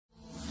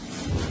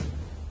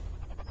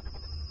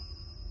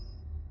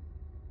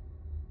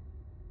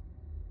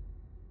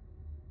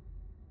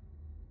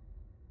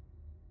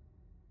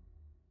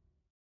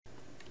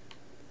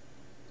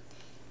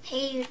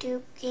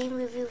YouTube Game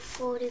Review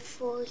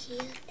 44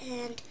 here,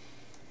 and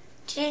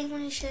today I'm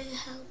going to show you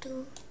how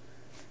to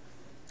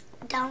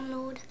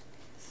download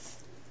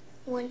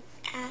one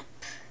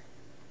app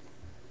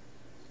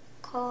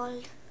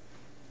called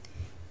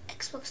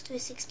Xbox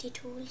 360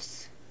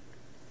 Tools.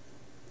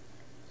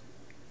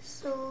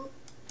 So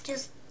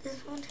just this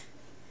one,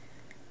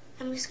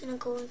 I'm just going to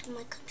go into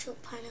my control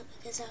panel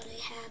because I already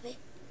have it.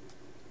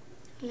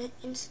 I'm going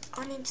to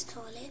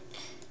uninstall it.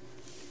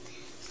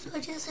 So I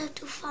just have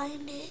to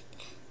find it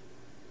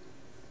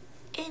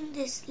in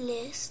this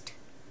list.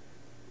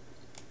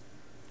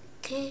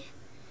 Okay.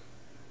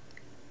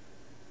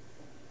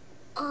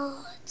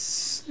 Oh,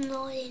 it's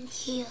not in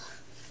here.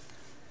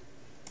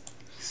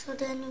 So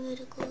then we're going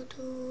to go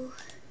to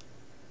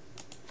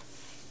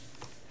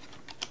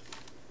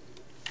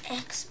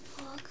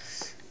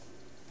Xbox.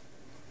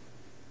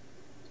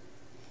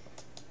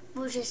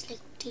 We'll just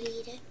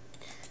delete it.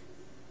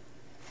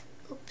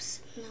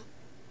 Oops, no.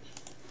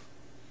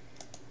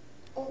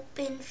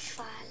 Open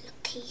file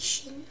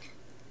location.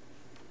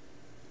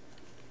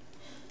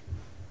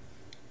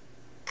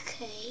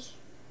 Okay.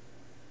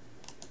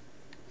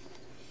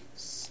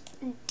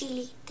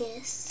 Delete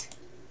this.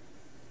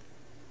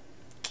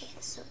 Okay,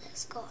 so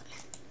that's gone.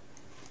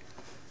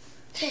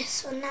 Okay,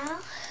 so now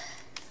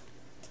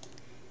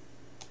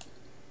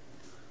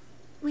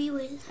we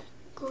will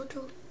go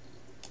to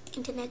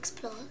Internet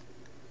Explorer.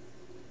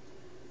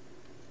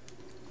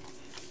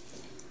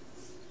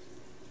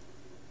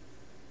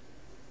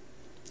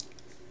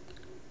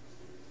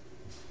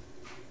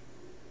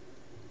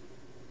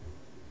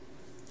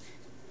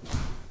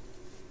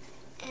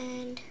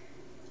 And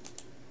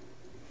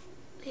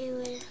we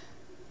will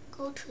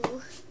go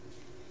to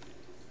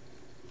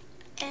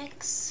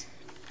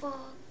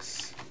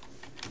Xbox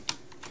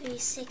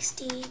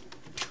 360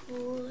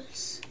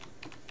 Tools,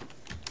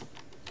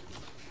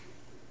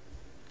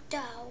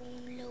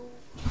 download.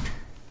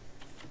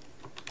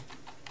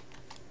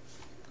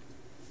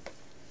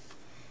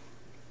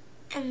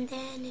 And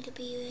then it'll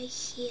be right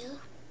here.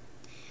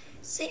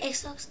 Say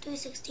Xbox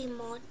 360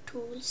 Mod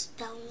Tools,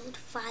 download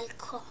file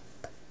crop.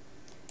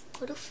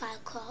 Go to file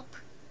crop.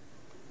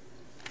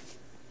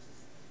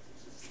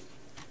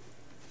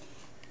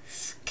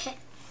 Okay.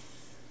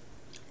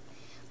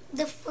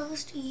 The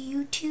first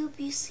YouTube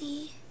you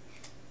see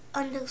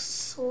under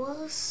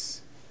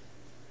source,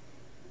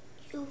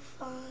 you'll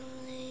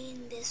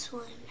find this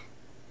one.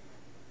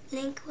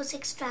 Link was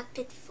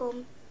extracted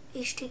from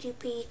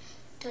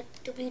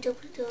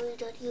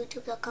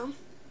http://www.youtube.com.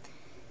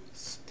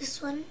 So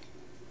this one,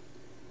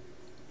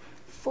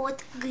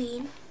 fourth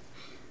green.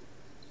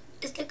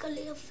 It's like a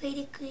little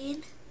faded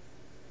green.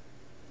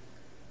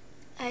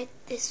 Right,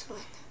 this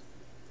one.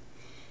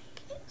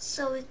 Okay,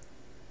 so we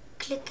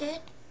click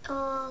it.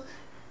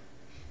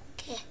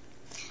 Okay,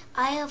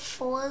 I have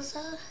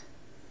Forza,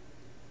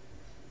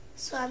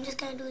 so I'm just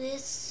gonna do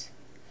this.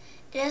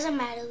 It doesn't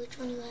matter which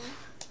one you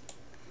have.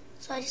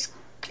 So I just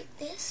click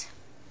this.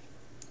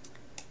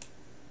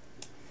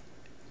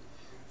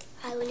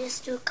 I will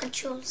just do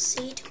Control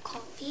C to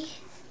copy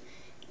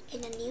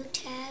in a new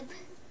tab.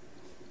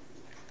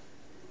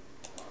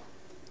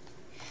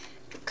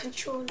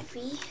 Control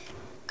V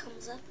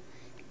comes up,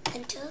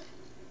 enter,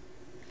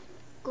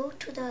 go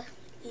to the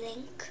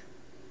link,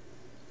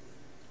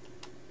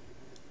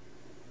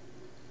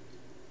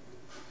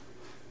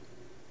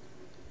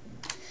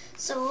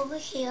 so over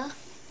here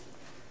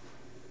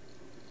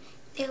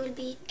there will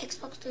be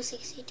Xbox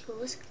 360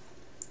 Tools.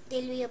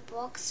 There will be a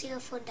box here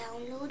for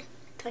download,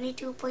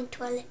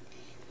 22.12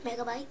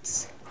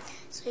 megabytes.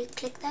 So you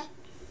click that,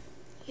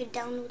 your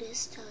download is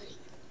starting.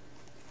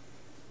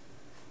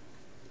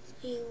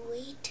 You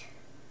wait.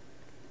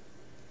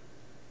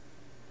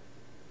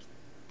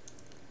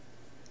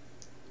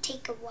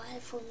 Take a while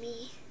for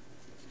me.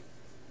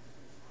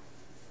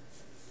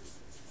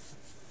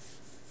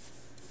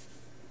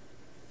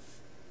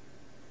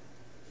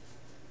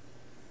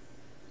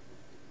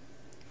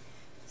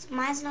 So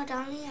mine's not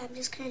downloading. I'm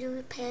just gonna do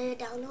repair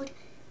download.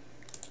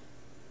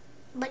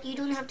 But you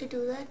don't have to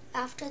do that.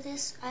 After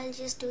this, I'll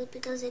just do it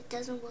because it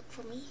doesn't work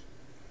for me.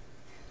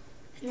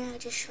 And then I'll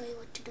just show you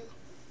what to do.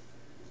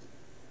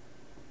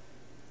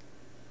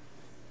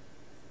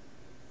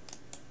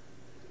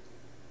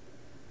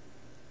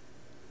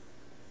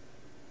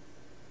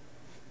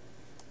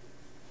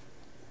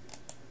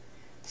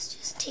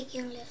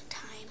 Taking a little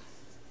time.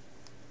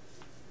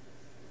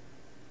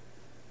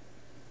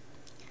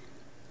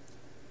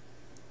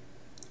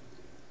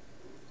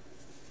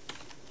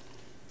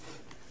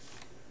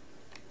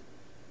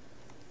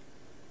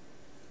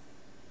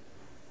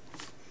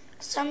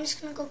 So I'm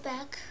just gonna go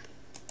back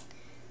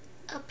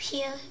up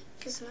here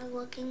because it's not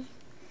working.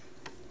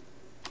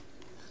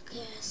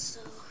 Okay,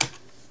 so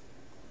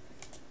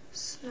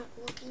it's not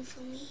working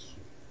for me.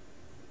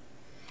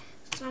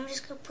 So I'm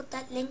just gonna put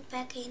that link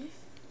back in.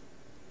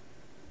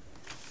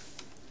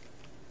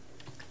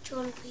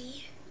 Control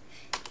V.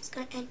 It's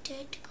gonna enter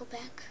it to go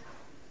back.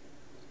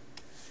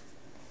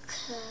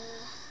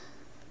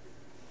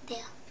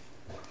 There.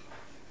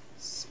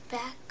 It's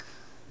back.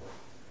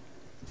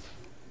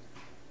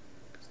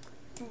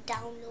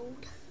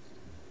 download.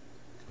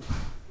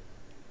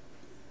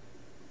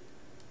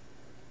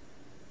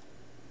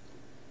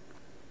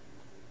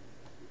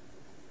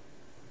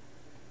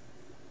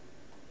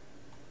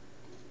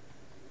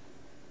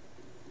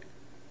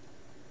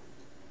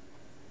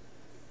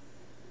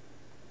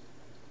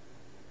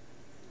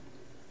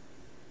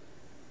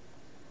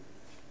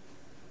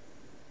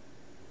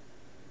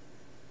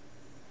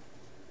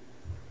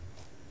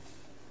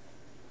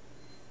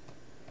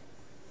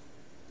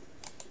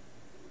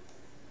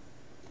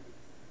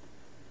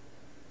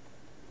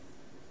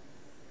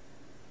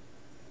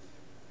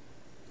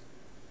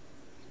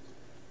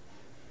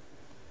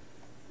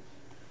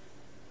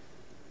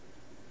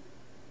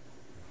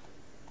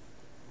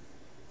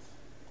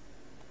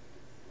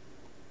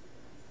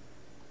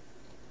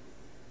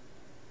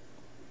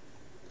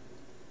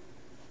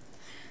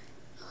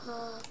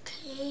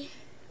 Okay.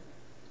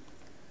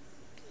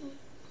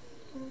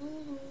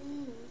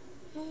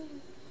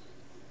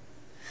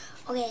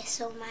 Okay,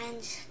 so mine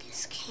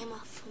just came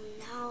up from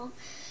now.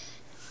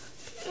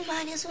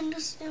 Mine is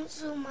Windows 10,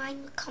 so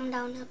mine will come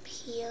down up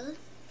here.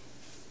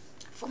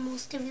 For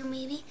most of you,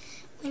 maybe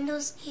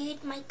Windows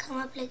 8 might come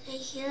up like right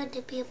here.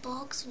 There'll be a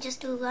box.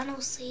 Just do run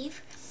or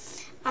save.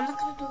 I'm not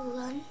gonna do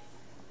run.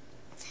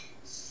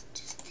 It's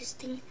just this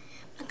thing.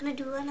 I'm not gonna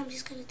do run. I'm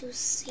just gonna do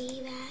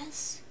save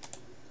as.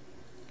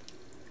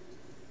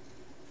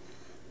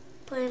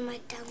 Put in my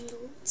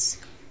downloads.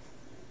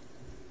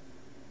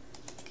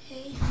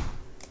 Okay.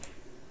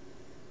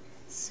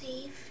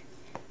 Save.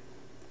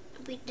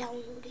 It'll be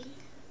downloading.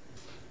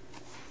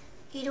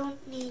 You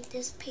don't need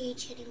this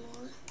page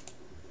anymore.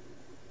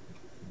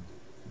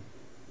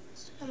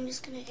 So I'm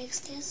just gonna X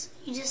this.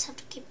 You just have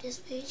to keep this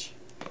page.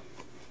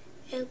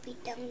 It'll be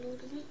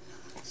downloading.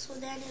 So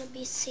then it'll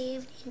be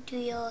saved into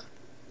your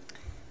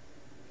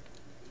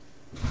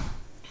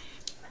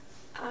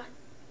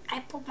I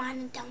put mine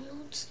in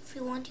downloads. If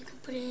you want, you can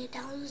put it in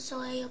downloads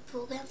or your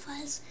program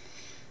files,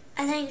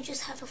 and then you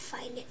just have to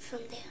find it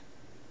from there.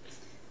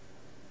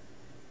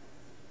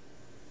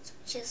 So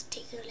just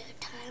take a little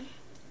time,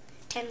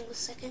 10 more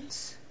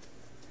seconds.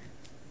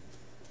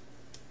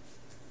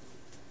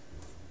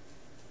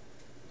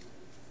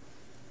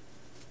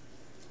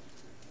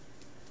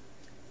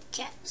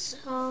 Okay,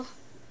 so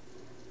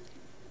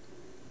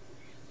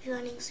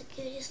running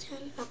security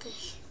scan. Okay.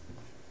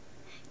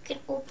 You can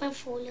open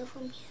folder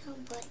from here,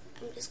 but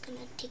I'm just gonna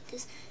take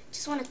this.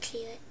 Just want to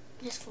clear it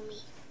just for me.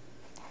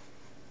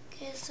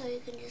 Okay, so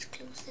you can just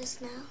close this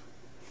now.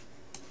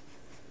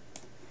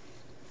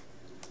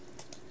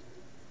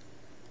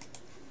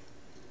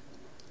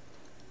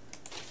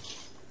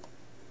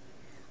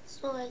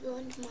 So I go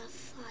into my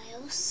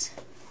files,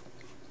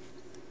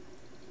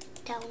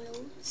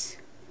 downloads,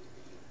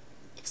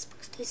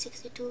 Xbox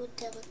 362,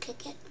 double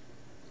click it,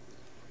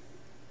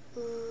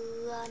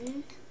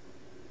 run.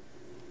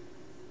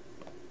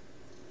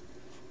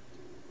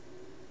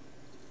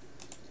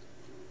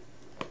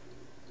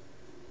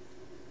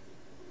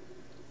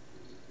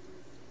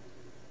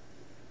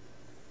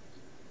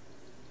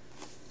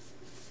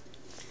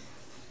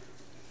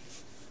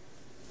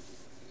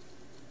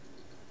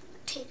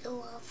 Take a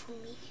while for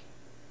me.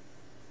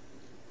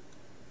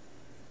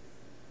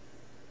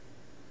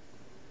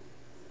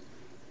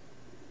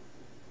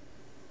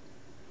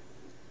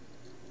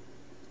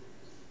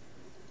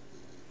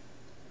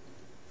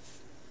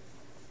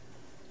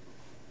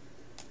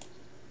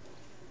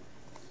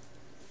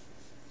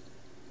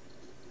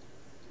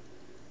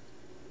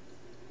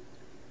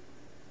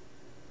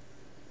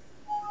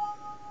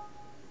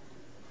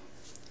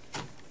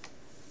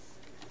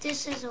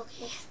 This is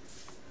okay.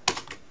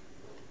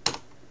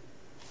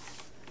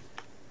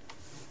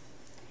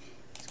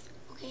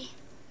 Okay.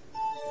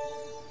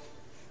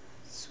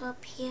 So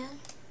up here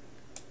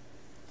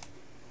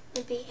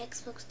will be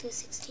Xbox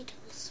 360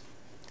 tools.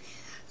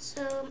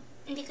 So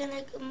you can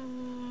like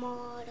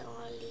mod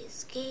all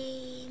these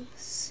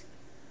games.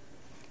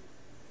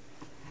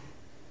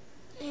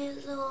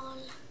 There's all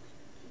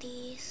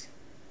these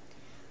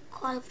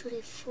Call of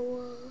Duty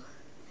 4,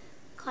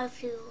 Call of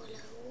Duty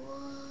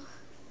War,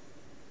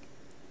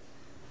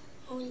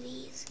 all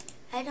these.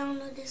 I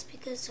downloaded this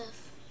because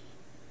of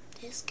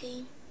this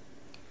game.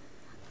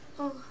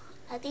 Oh,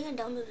 I think I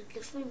downloaded a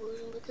different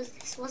version because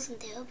this wasn't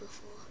there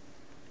before.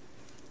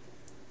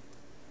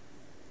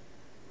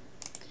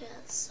 Okay,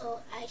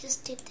 so I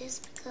just did this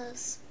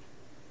because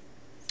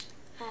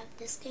I have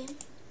this game.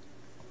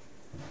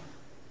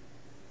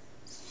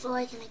 So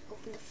I can like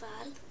open the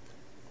file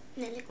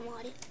and then like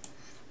mod it.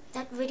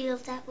 That video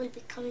of that will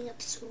be coming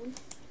up soon.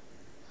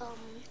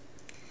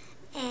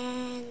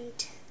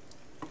 And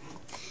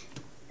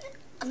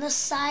on the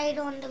side,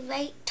 on the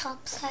right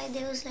top side,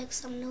 there was like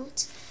some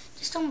notes.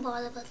 Just don't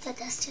bother about that.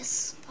 That's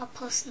just our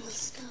personal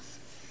stuff.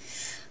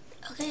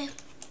 Okay,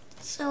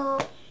 so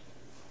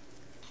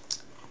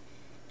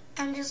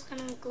I'm just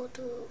gonna go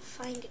to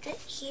find it right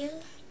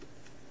here.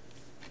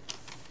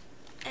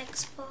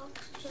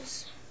 Xbox.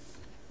 Just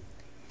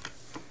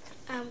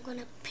I'm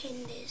gonna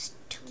pin this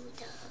to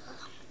the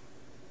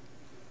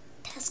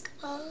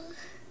taskbar,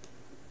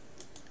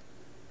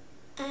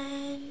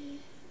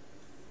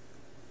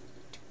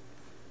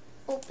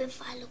 with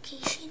file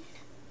location.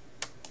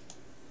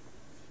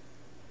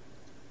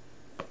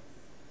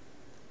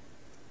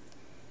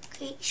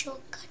 Create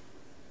shortcut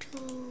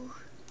to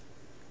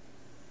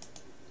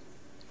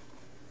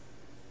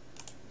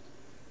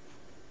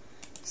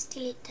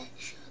delete that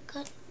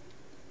shortcut.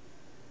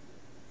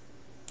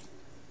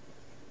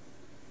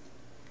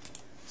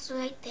 So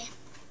right there,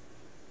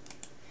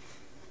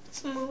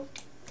 it's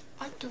moved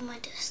onto my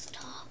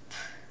desktop.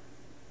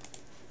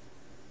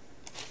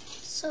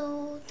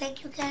 So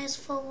thank you guys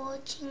for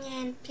watching,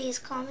 and please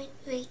comment,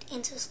 rate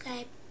and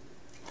subscribe.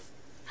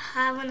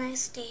 Have a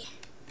nice day.